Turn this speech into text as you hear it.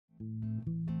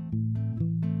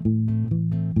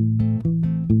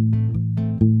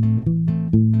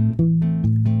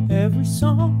Every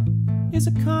song is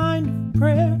a kind of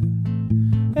prayer.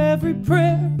 Every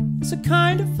prayer is a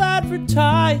kind of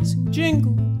advertising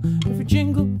jingle. Every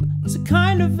jingle is a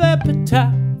kind of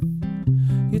epitaph.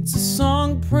 It's a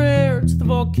song prayer to the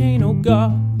volcano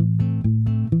god.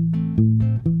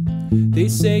 They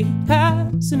say he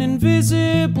has an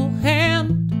invisible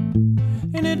hand,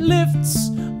 and it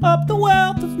lifts up the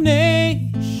wealth of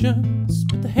nations.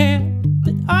 But the hand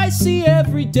that I see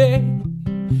every day,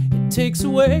 it takes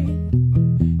away,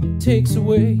 it takes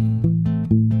away.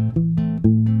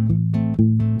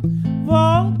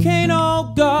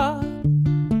 Volcano god,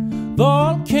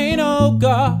 volcano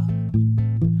god,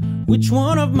 which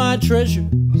one of my treasures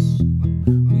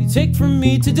will you take from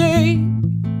me today?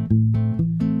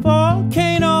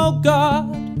 Volcano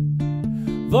god,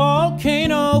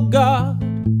 volcano god,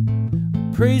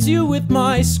 I praise you with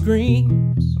my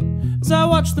screams as I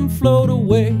watch them float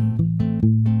away.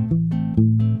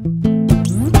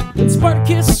 When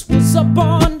Spartacus was up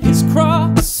on his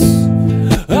cross,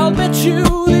 I'll bet you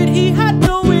that he had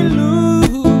no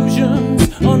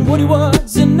illusions on what he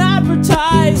was an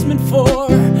advertisement for,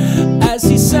 as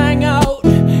he sang out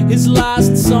his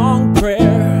last song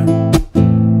prayer.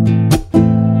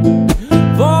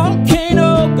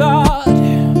 Volcano god,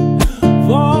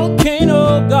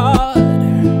 volcano god,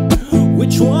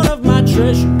 which one of my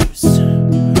treasures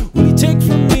will you take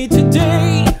from me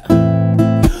today?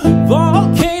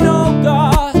 Volcano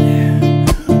god,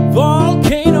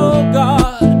 volcano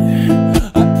god,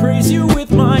 I praise you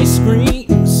with my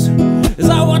screams as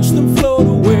I watch them float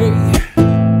away.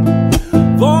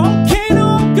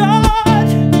 Volcano god,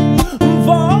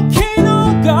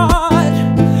 volcano god,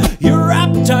 your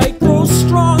appetite grows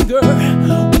stronger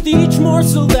with each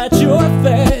morsel that you're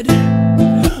fed.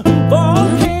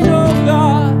 Volcano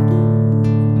god,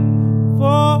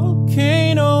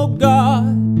 volcano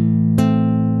god,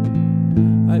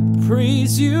 I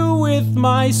praise you with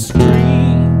my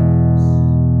screams.